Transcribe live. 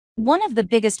One of the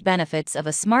biggest benefits of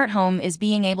a smart home is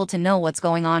being able to know what's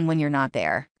going on when you're not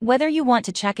there. Whether you want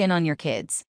to check in on your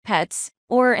kids, pets,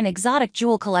 or an exotic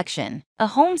jewel collection, a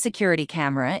home security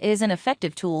camera is an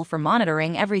effective tool for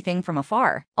monitoring everything from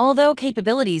afar. Although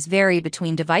capabilities vary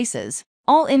between devices,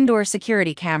 all indoor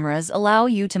security cameras allow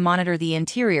you to monitor the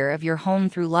interior of your home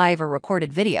through live or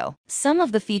recorded video. Some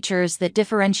of the features that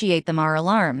differentiate them are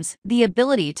alarms, the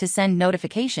ability to send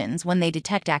notifications when they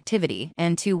detect activity,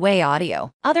 and two-way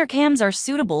audio. Other cams are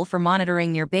suitable for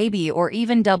monitoring your baby or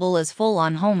even double as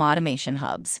full-on home automation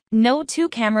hubs. No two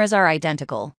cameras are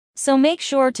identical, so make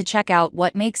sure to check out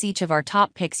what makes each of our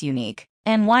top picks unique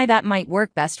and why that might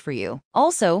work best for you.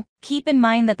 Also, keep in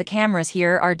mind that the cameras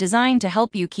here are designed to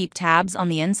help you keep tabs on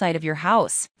the inside of your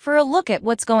house. For a look at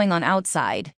what's going on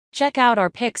outside, check out our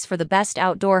picks for the best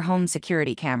outdoor home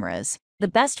security cameras, the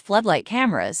best floodlight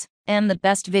cameras, and the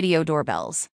best video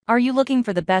doorbells. Are you looking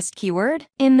for the best keyword?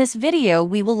 In this video,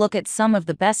 we will look at some of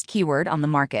the best keyword on the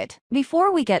market.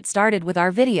 Before we get started with our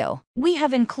video, we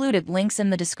have included links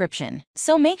in the description,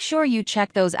 so make sure you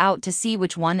check those out to see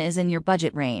which one is in your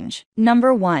budget range.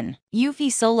 Number 1. Eufy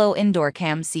Solo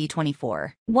IndoorCam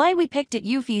C24. Why we picked it?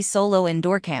 Eufy Solo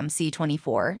IndoorCam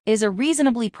C24 is a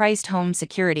reasonably priced home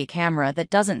security camera that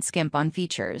doesn't skimp on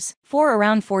features. For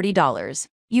around $40,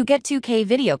 you get 2K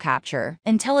video capture,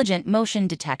 intelligent motion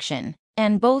detection,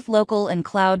 and both local and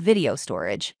cloud video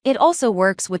storage. It also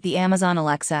works with the Amazon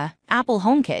Alexa, Apple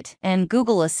HomeKit, and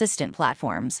Google Assistant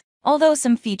platforms. Although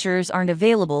some features aren't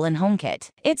available in HomeKit,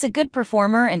 it's a good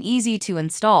performer and easy to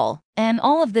install, and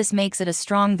all of this makes it a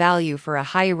strong value for a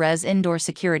high-res indoor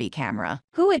security camera.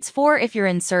 Who it's for? If you're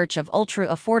in search of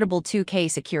ultra-affordable 2K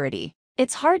security,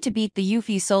 it's hard to beat the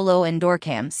Eufy Solo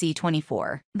IndoorCam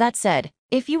C24. That said,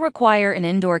 if you require an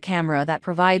indoor camera that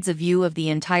provides a view of the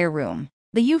entire room,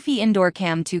 the Eufy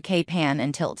IndoorCam 2K Pan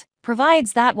and Tilt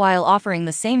provides that while offering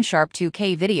the same sharp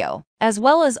 2K video, as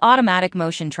well as automatic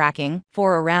motion tracking,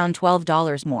 for around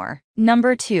 $12 more.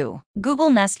 Number 2.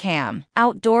 Google Nest Cam.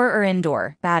 Outdoor or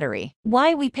indoor? Battery.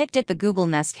 Why we picked it? The Google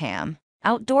Nest Cam,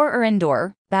 outdoor or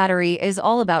indoor, battery is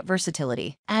all about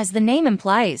versatility. As the name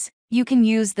implies, you can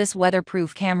use this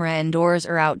weatherproof camera indoors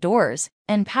or outdoors,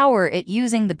 and power it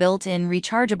using the built-in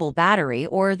rechargeable battery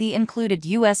or the included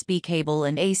USB cable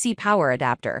and AC power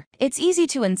adapter. It's easy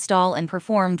to install and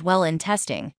performed well in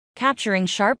testing, capturing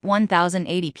sharp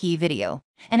 1080p video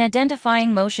and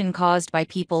identifying motion caused by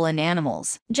people and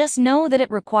animals. Just know that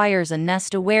it requires a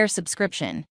Nest Aware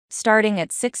subscription, starting at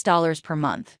 $6 per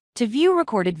month, to view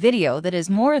recorded video that is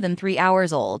more than 3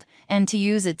 hours old, and to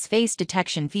use its face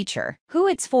detection feature. Who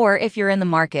it's for? If you're in the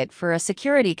market for a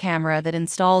security camera that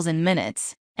installs in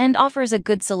minutes and offers a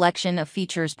good selection of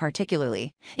features,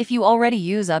 particularly if you already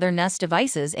use other Nest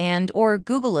devices and/or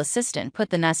Google Assistant,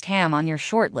 put the Nest Cam on your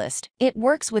shortlist. It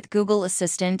works with Google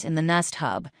Assistant in the Nest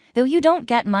Hub, though you don't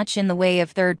get much in the way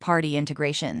of third-party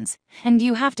integrations, and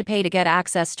you have to pay to get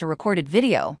access to recorded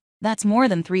video that's more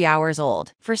than 3 hours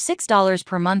old. For $6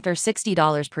 per month or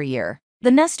 $60 per year, the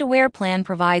Nest Aware plan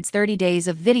provides 30 days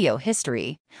of video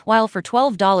history, while for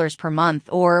 $12 per month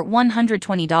or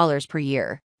 $120 per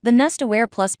year, the Nest Aware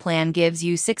Plus plan gives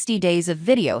you 60 days of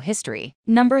video history.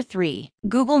 Number 3.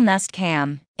 Google Nest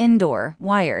Cam. Indoor,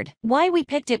 wired. Why we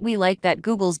picked it? We like that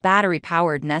Google's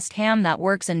battery-powered Nest Cam that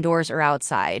works indoors or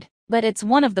outside, but it's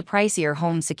one of the pricier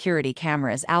home security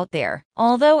cameras out there.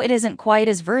 Although it isn't quite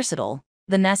as versatile,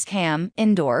 the Nest Cam,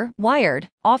 indoor, wired,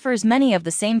 offers many of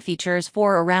the same features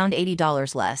for around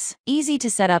 $80 less. Easy to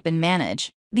set up and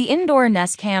manage, the indoor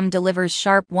Nest Cam delivers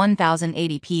sharp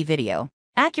 1080p video,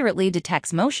 accurately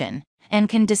detects motion, and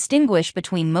can distinguish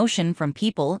between motion from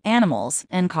people, animals,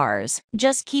 and cars.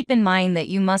 Just keep in mind that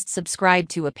you must subscribe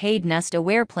to a paid Nest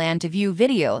Aware plan to view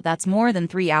video that's more than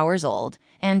 3 hours old,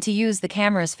 and to use the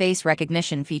camera's face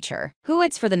recognition feature. Who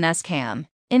it's for? The Nest Cam,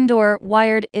 indoor,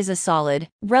 wired, is a solid,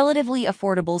 relatively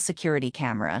affordable security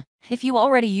camera if you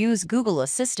already use Google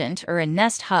Assistant or a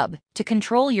Nest Hub to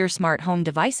control your smart home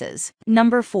devices.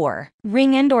 Number 4.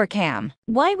 Ring IndoorCam.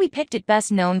 Why we picked it?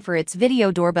 Best known for its video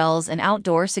doorbells and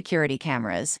outdoor security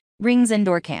cameras, Ring's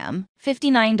IndoorCam,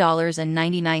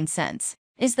 $59.99,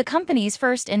 is the company's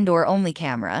first indoor-only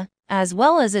camera, as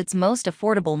well as its most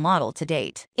affordable model to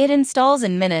date. It installs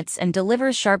in minutes and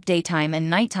delivers sharp daytime and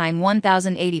nighttime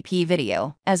 1080p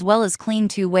video, as well as clean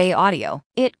two-way audio.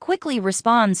 It quickly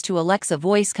responds to Alexa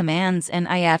voice commands and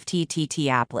IFTTT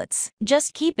applets.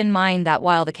 Just keep in mind that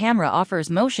while the camera offers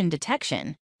motion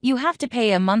detection, you have to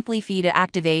pay a monthly fee to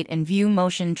activate and view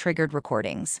motion-triggered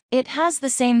recordings. It has the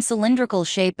same cylindrical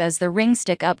shape as the Ring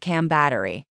stick-up cam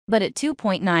battery, but at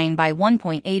 2.9 by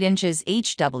 1.8 inches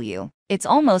HW, it's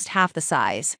almost half the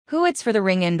size. Who it's for? The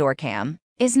Ring IndoorCam,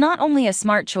 is not only a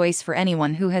smart choice for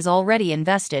anyone who has already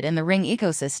invested in the Ring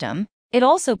ecosystem, it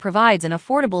also provides an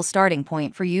affordable starting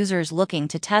point for users looking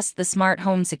to test the smart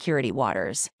home security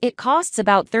waters. It costs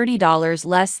about $30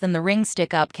 less than the Ring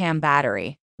stick-up cam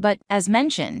battery, but, as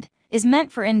mentioned, is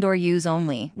meant for indoor use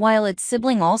only, while its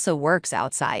sibling also works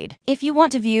outside. If you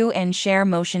want to view and share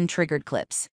motion-triggered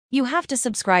clips, you have to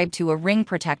subscribe to a Ring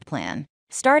Protect plan,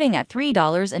 starting at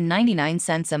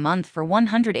 $3.99 a month for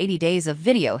 180 days of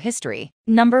video history.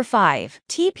 Number 5.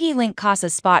 TP-Link Kasa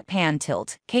Spot Pan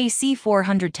Tilt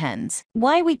KC410s.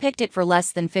 Why we picked it for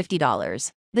less than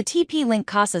 $50. The TP-Link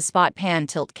Kasa Spot Pan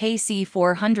Tilt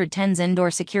KC410s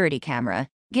indoor security camera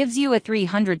gives you a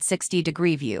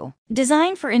 360-degree view.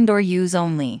 Designed for indoor use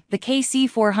only, the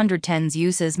KC410s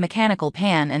uses mechanical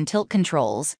pan and tilt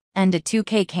controls and a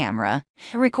 2K camera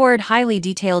to record highly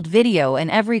detailed video in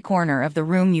every corner of the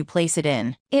room you place it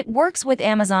in. It works with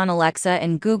Amazon Alexa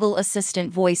and Google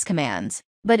Assistant voice commands,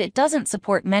 but it doesn't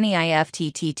support many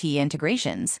IFTTT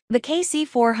integrations. The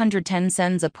KC410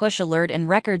 sends a push alert and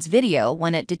records video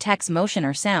when it detects motion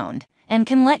or sound, and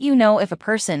can let you know if a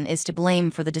person is to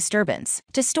blame for the disturbance.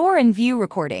 To store and view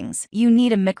recordings, you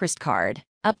need a microSD card,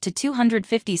 up to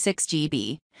 256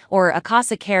 GB, or a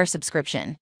Kasa Care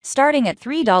subscription, starting at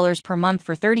 $3 per month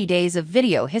for 30 days of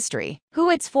video history. Who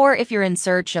it's for if you're in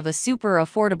search of a super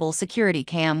affordable security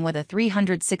cam with a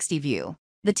 360 view.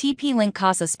 The TP-Link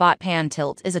Kasa Spot Pan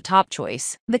Tilt is a top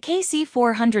choice. The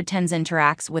KC410s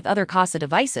interacts with other Kasa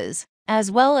devices, as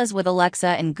well as with Alexa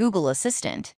and Google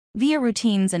Assistant, via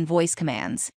routines and voice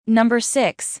commands. Number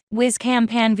 6. Wyze Cam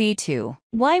Pan V2.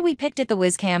 Why we picked it. The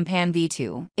Wyze Cam Pan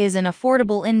V2 is an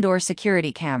affordable indoor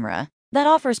security camera that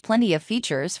offers plenty of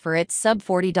features for its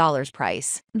sub-$40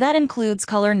 price. That includes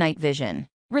color night vision,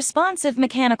 responsive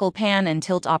mechanical pan and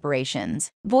tilt operations,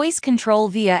 voice control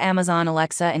via Amazon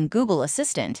Alexa and Google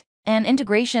Assistant, and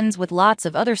integrations with lots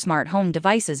of other smart home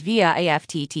devices via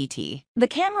IFTTT. The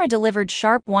camera delivered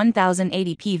sharp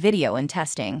 1080p video in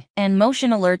testing, and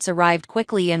motion alerts arrived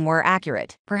quickly and were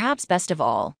accurate. Perhaps best of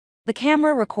all, the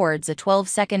camera records a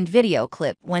 12-second video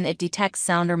clip when it detects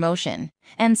sound or motion,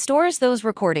 and stores those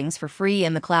recordings for free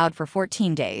in the cloud for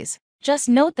 14 days. Just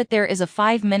note that there is a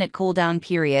 5-minute cooldown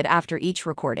period after each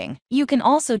recording. You can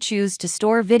also choose to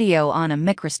store video on a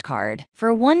microSD card.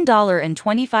 For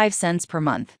 $1.25 per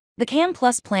month, the Cam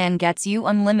Plus plan gets you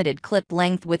unlimited clip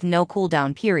length with no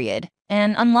cooldown period,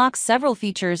 and unlocks several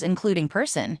features including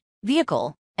person,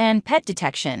 vehicle, and pet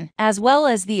detection, as well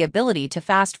as the ability to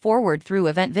fast forward through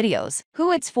event videos.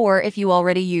 Who it's for if you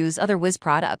already use other Wyze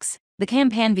products. The Cam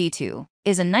Pan V2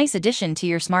 is a nice addition to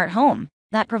your smart home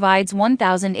that provides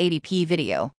 1080p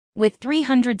video with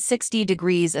 360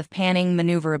 degrees of panning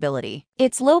maneuverability.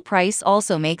 Its low price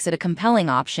also makes it a compelling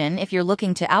option if you're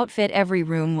looking to outfit every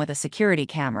room with a security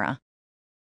camera.